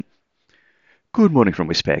Good morning from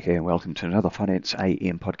Westpac and welcome to another Finance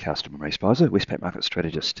AM podcast. I'm Ray Spicer, Westpac Market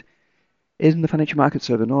Strategist. In the financial markets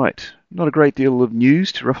overnight, not a great deal of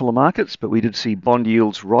news to ruffle the markets, but we did see bond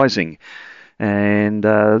yields rising, and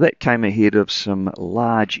that came ahead of some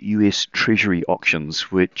large US treasury auctions,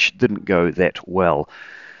 which didn't go that well.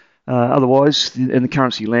 Otherwise, in the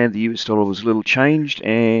currency land, the US dollar was little changed,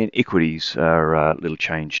 and equities are little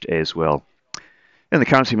changed as well. In the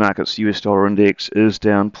currency markets, the US dollar index is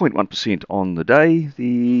down 0.1% on the day.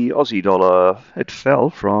 The Aussie dollar, it fell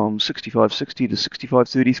from 65.60 to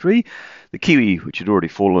 65.33. The Kiwi, which had already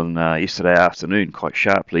fallen yesterday afternoon quite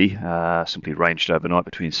sharply, simply ranged overnight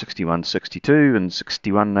between 61.62 and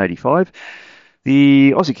 61.85.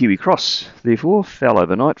 The Aussie Kiwi cross, therefore, fell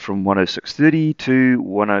overnight from 106.30 to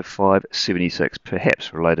 105.76,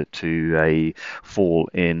 perhaps related to a fall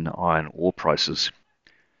in iron ore prices.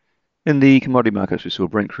 In the commodity markets, we saw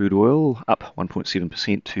Brent crude oil up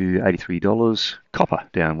 1.7% to $83, copper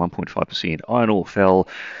down 1.5%, iron ore fell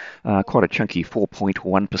quite a chunky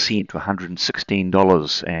 4.1% to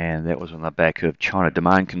 $116, and that was on the back of China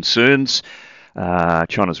demand concerns.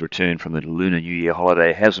 China's return from the Lunar New Year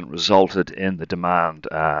holiday hasn't resulted in the demand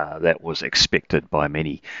that was expected by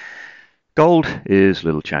many. Gold is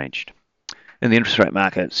little changed. In the interest rate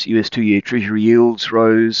markets, US 2-year Treasury yields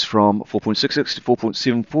rose from 4.66 to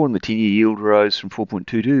 4.74, and the 10-year yield rose from 4.22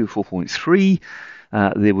 to 4.3.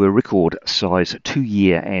 There were record size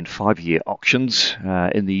 2-year and 5-year auctions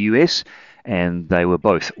in the US, and they were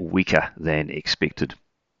both weaker than expected.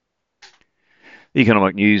 The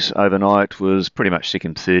economic news overnight was pretty much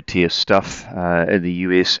second, third tier stuff in the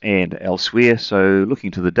US and elsewhere. So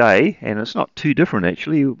looking to the day, and it's not too different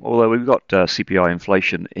actually, although we've got CPI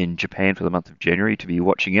inflation in Japan for the month of January to be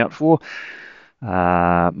watching out for.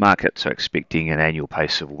 Markets are expecting an annual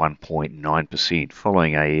pace of 1.9%,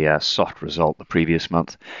 following a soft result the previous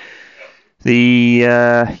month. The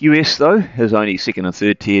US, though, has only second and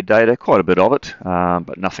third tier data, quite a bit of it,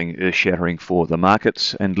 but nothing earth-shattering for the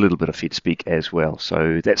markets, and a little bit of Fed speak as well.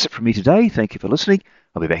 So that's it from me today. Thank you for listening.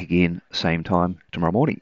 I'll be back again same time tomorrow morning.